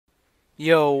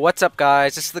Yo, what's up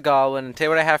guys? This is the Goblin, and today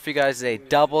what I have for you guys is a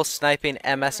double sniping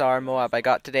MSR MOAB I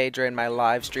got today during my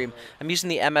live stream. I'm using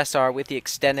the MSR with the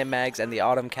extended mags and the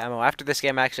autumn camo. After this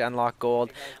game I actually unlock gold.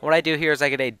 And what I do here is I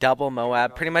get a double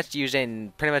MOAB, pretty much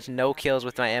using pretty much no kills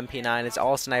with my MP9. It's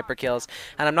all sniper kills.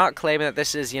 And I'm not claiming that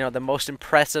this is, the most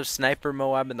impressive sniper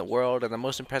MOAB in the world or the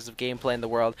most impressive gameplay in the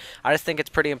world. I just think it's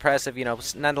pretty impressive,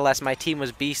 nonetheless my team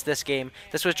was beast this game.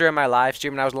 This was during my live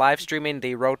stream, and I was live streaming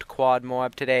the Road to Quad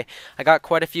MOAB today. I got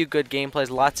quite a few good gameplays,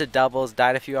 lots of doubles,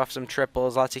 died a few off some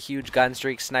triples, lots of huge gun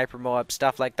streaks, sniper MOAB,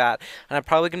 stuff like that. And I'm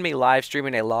probably going to be live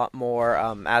streaming a lot more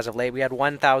as of late. We had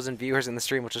 1,000 viewers in the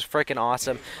stream, which was freaking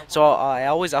awesome. So I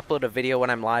always upload a video when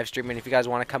I'm live streaming. If you guys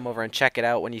want to come over and check it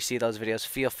out when you see those videos,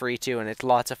 feel free to. And it's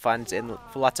lots of fun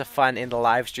in the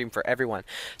live stream for everyone.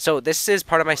 So this is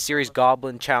part of my series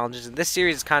Goblin Challenges, and this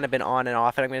series has kind of been on and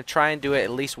off, and I'm going to try and do it at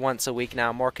least once a week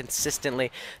now, more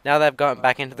consistently, now that I've gotten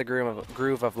back into the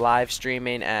groove of live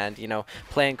streaming and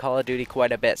playing Call of Duty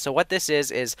quite a bit. So what this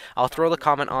is I'll throw the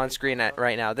comment on screen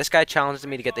right now. This guy challenged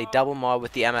me to get the double mod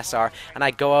with the MSR, and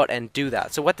I go out and do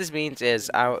that. So what this means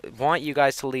is I want you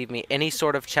guys to leave me any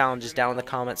sort of challenges down in the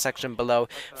comment section below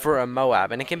for a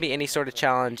MOAB, and it can be any sort of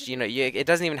challenge. It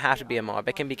doesn't even have to be a MOAB.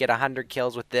 It can be get 100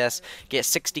 kills with this, get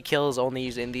 60 kills only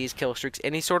using these kill streaks,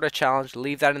 any sort of challenge.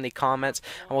 Leave that in the comments,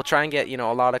 and we'll try and get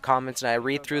a lot of comments, and I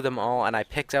read through them all, and I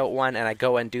pick out one, and I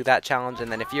go and do that challenge.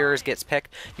 And then if yours gets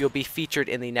picked, you'll be featured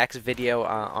in the next video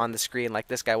on the screen, like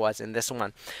this guy was in this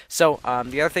one. So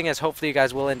the other thing is, hopefully you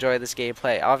guys will enjoy this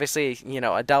gameplay. Obviously,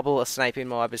 a double sniping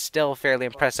MOAB is still fairly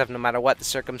impressive no matter what the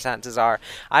circumstances are.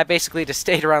 I basically just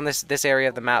stayed around this area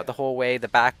of the map the whole way, the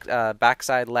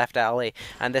backside left alley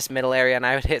and this middle area, and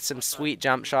I would hit some sweet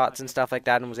jump shots and stuff like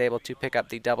that, and was able to pick up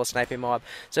the double sniping MOAB.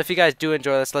 So if you guys do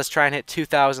enjoy this, let's try and hit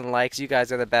 2,000 likes. You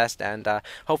guys are the best, and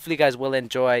hopefully you guys will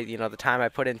enjoy the time I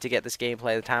put in to get this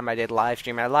gameplay, the time I did live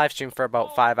stream. I live streamed for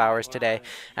about 5 hours today,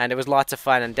 and it was lots of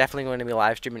fun. And definitely going to be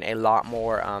live streaming a lot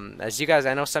more. As you guys,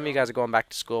 I know some of you guys are going back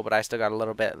to school, but I still got a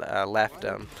little bit left,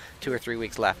 2 or 3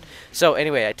 weeks left. So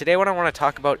anyway, today what I want to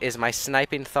talk about is my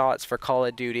sniping thoughts for Call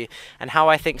of Duty, and how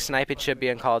I think sniping should be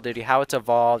in Call of Duty, how it's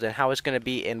evolved, and how it's going to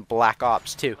be in Black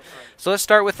Ops 2. So let's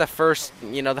start with the first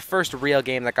real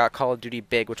game that got Call of Duty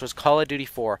big, which was Call of Duty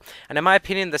 4. And in my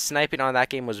opinion, the sniping on that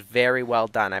game was very well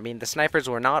done. I mean, the snipers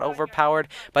were not overpowered,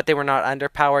 but they were not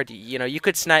underpowered. You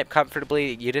could snipe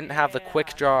comfortably. You didn't have the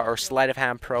quick draw or sleight of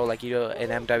hand pro like you do in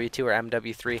MW2 or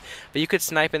MW3, but you could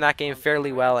snipe in that game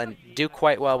fairly well and do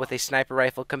quite well with a sniper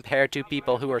rifle compared to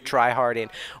people who are tryharding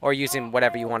or using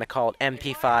whatever you want to call it,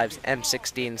 MP5s,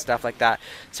 M16, stuff like that.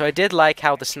 So I did like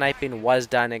how the sniping was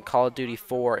done in Call of Duty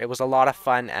 4. It was a lot of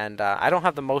fun, and I don't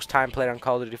have the most time played on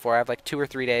Call of Duty 4. I have like 2 or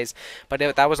 3 days, but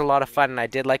that was a lot of fun, and I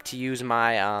did like to use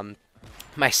my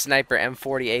sniper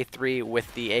M40A3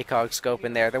 with the ACOG scope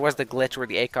in there. There was the glitch where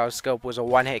the ACOG scope was a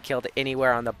one-hit kill to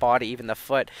anywhere on the body, even the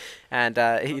foot. And,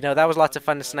 that was lots of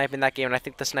fun to snipe in that game, and I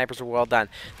think the snipers were well done.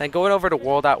 Then going over to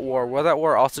World at War. World at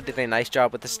War also did a nice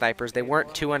job with the snipers. They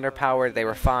weren't too underpowered. They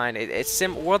were fine.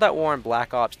 World at War and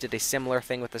Black Ops did a similar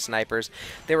thing with the snipers.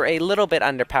 They were a little bit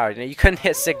underpowered. You couldn't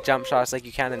hit sick jump shots like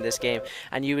you can in this game,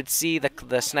 and you would see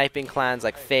the sniping clans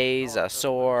like FaZe,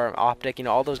 Soar, Optic,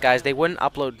 all those guys. They wouldn't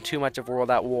upload too much of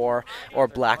World at War or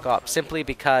Black Ops, simply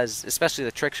because, especially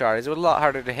the trick shotters, it was a lot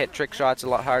harder to hit trick shots, a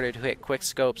lot harder to hit quick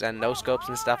scopes and no scopes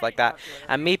and stuff like that.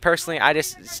 And me personally, I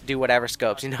just do whatever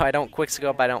scopes. I don't quick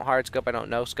scope, I don't hard scope, I don't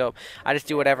no scope. I just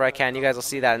do whatever I can. You guys will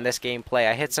see that in this gameplay.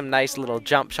 I hit some nice little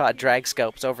jump shot drag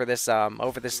scopes over this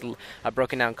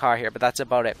broken down car here, but that's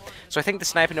about it. So I think the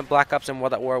sniping in Black Ops and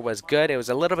World at War was good. It was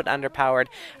a little bit underpowered,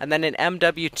 and then in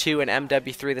MW2 and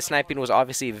MW3, the sniping was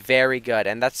obviously very good,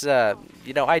 and that's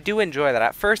I do enjoy that.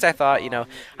 At first I thought,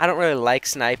 I don't really like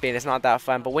sniping, it's not that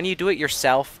fun, but when you do it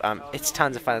yourself, it's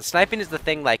tons of fun. Sniping is the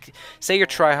thing, like, say you're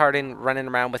tryharding, running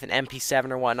around with an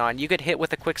MP7 or whatnot, and you get hit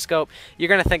with a quick scope, you're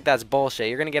going to think that's bullshit.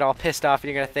 You're going to get all pissed off,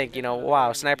 and you're going to think,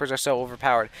 wow, snipers are so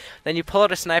overpowered. Then you pull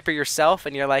out a sniper yourself,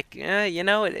 and you're like,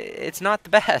 it's not the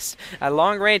best. At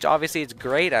long range, obviously, it's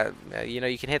great.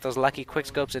 You can hit those lucky quick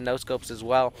scopes and no scopes as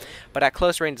well, but at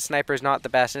close range, the sniper is not the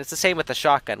best, and it's the same with the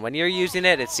shotgun. When you're using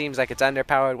it, it seems like it's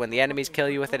underpowered. When the enemies kill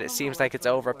you with it, it seems like it's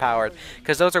overpowered,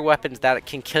 because those are weapons that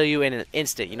can kill you in an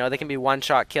instant. They can be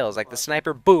one-shot kills. Like the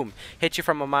sniper, boom, hit you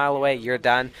from a mile away, you're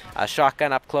done. A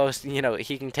shotgun up close,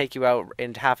 he can take you out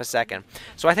in half a second.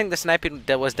 So I think the sniping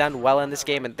that was done well in this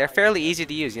game, and they're fairly easy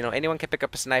to use. Anyone can pick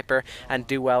up a sniper and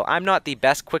do well. I'm not the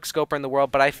best quick scoper in the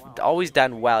world, but I've always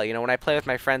done well. When I play with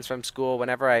my friends from school,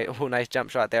 whenever nice jump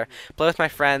shot there, play with my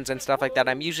friends and stuff like that,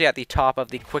 I'm usually at the top of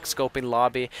the quick scoping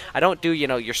lobby. I don't do,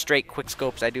 your straight quick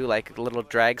scopes. I do do like little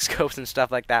drag scopes and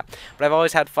stuff like that. But I've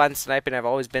always had fun sniping. I've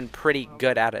always been pretty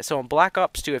good at it. So in Black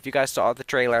Ops 2, if you guys saw the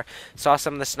trailer, saw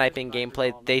some of the sniping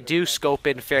gameplay, they do scope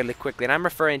in fairly quickly. And I'm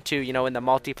referring to, you know, in the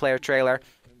multiplayer trailer,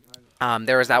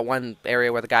 there was that one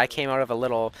area where the guy came out of a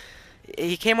little...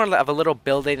 He came out of a little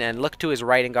building and looked to his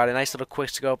right and got a nice little quick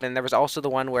scope. And there was also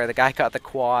the one where the guy got the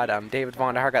quad. David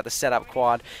Von der Haar got the setup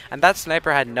quad, and that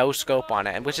sniper had no scope on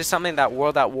it, and which is something that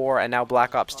World at War and now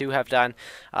Black Ops 2 have done.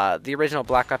 The original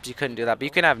Black Ops, you couldn't do that, but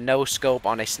you can have no scope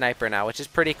on a sniper now, which is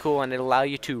pretty cool, and it'll allow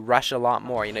you to rush a lot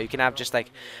more. You know, you can have just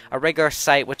like a regular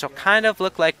sight, which will kind of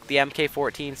look like the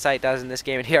MK14 sight does in this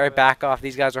game. And here I back off.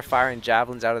 These guys were firing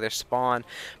javelins out of their spawn,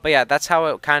 but yeah, that's how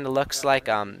it kind of looks like.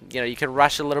 You know, you can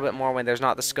rush a little bit more when there's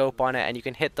not the scope on it, and you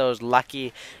can hit those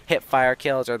lucky hip fire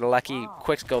kills or the lucky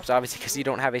quick scopes, obviously because you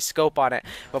don't have a scope on it.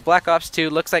 But Black Ops 2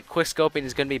 looks like quick scoping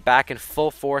is going to be back in full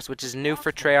force, which is new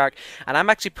for Treyarch, and I'm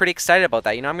actually pretty excited about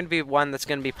that. You know, I'm going to be one that's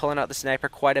going to be pulling out the sniper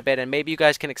quite a bit, and maybe you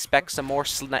guys can expect some more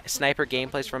sniper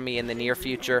gameplays from me in the near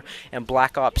future, and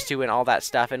Black Ops 2 and all that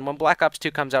stuff. And when Black Ops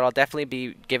 2 comes out, I'll definitely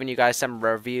be giving you guys some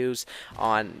reviews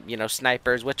on, you know,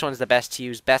 snipers, which one's the best to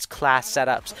use, best class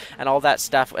setups, and all that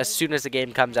stuff as soon as the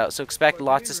game comes out. So expect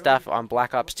lots of stuff on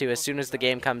Black Ops 2 as soon as the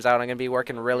game comes out. I'm going to be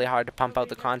working really hard to pump out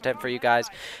the content for you guys,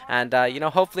 and you know,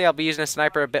 hopefully I'll be using a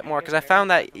sniper a bit more, because I found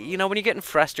that, you know, when you're getting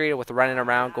frustrated with running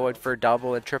around going for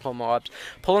double and triple MOABs,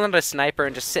 pulling out a sniper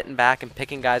and just sitting back and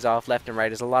picking guys off left and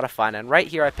right is a lot of fun. And right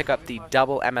here I pick up the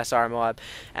double MSR MOAB,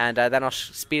 and then I'll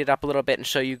speed it up a little bit and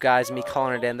show you guys me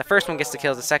calling it in. The first one gets the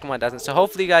kills, the second one doesn't. So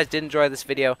hopefully you guys did enjoy this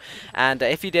video, and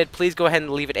if you did, please go ahead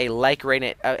and leave it a like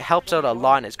rating. It helps out a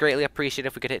lot, and it's greatly appreciated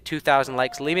if we could hit 2,000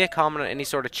 likes. Leave me a comment on any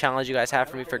sort of challenge you guys have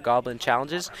for me for Goblin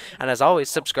challenges, and as always,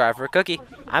 subscribe for a cookie.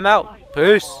 I'm out.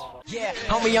 Peace. Yeah,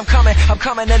 homie, I'm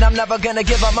coming, and I'm never gonna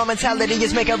give up. My mentality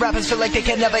is making rappers feel like they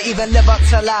can never even live up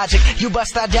to logic. You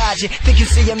bust, I dodge it. Think you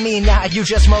see me now, you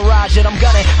just mirage it. I'm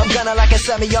gunning like a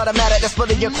semi-automatic that's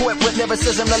fully equipped with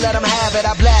lyricism to let them have it.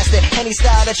 I blast it. Any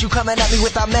style that you coming at me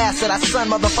with, I master it. I son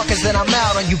motherfuckers, then I'm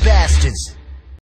out on you bastards.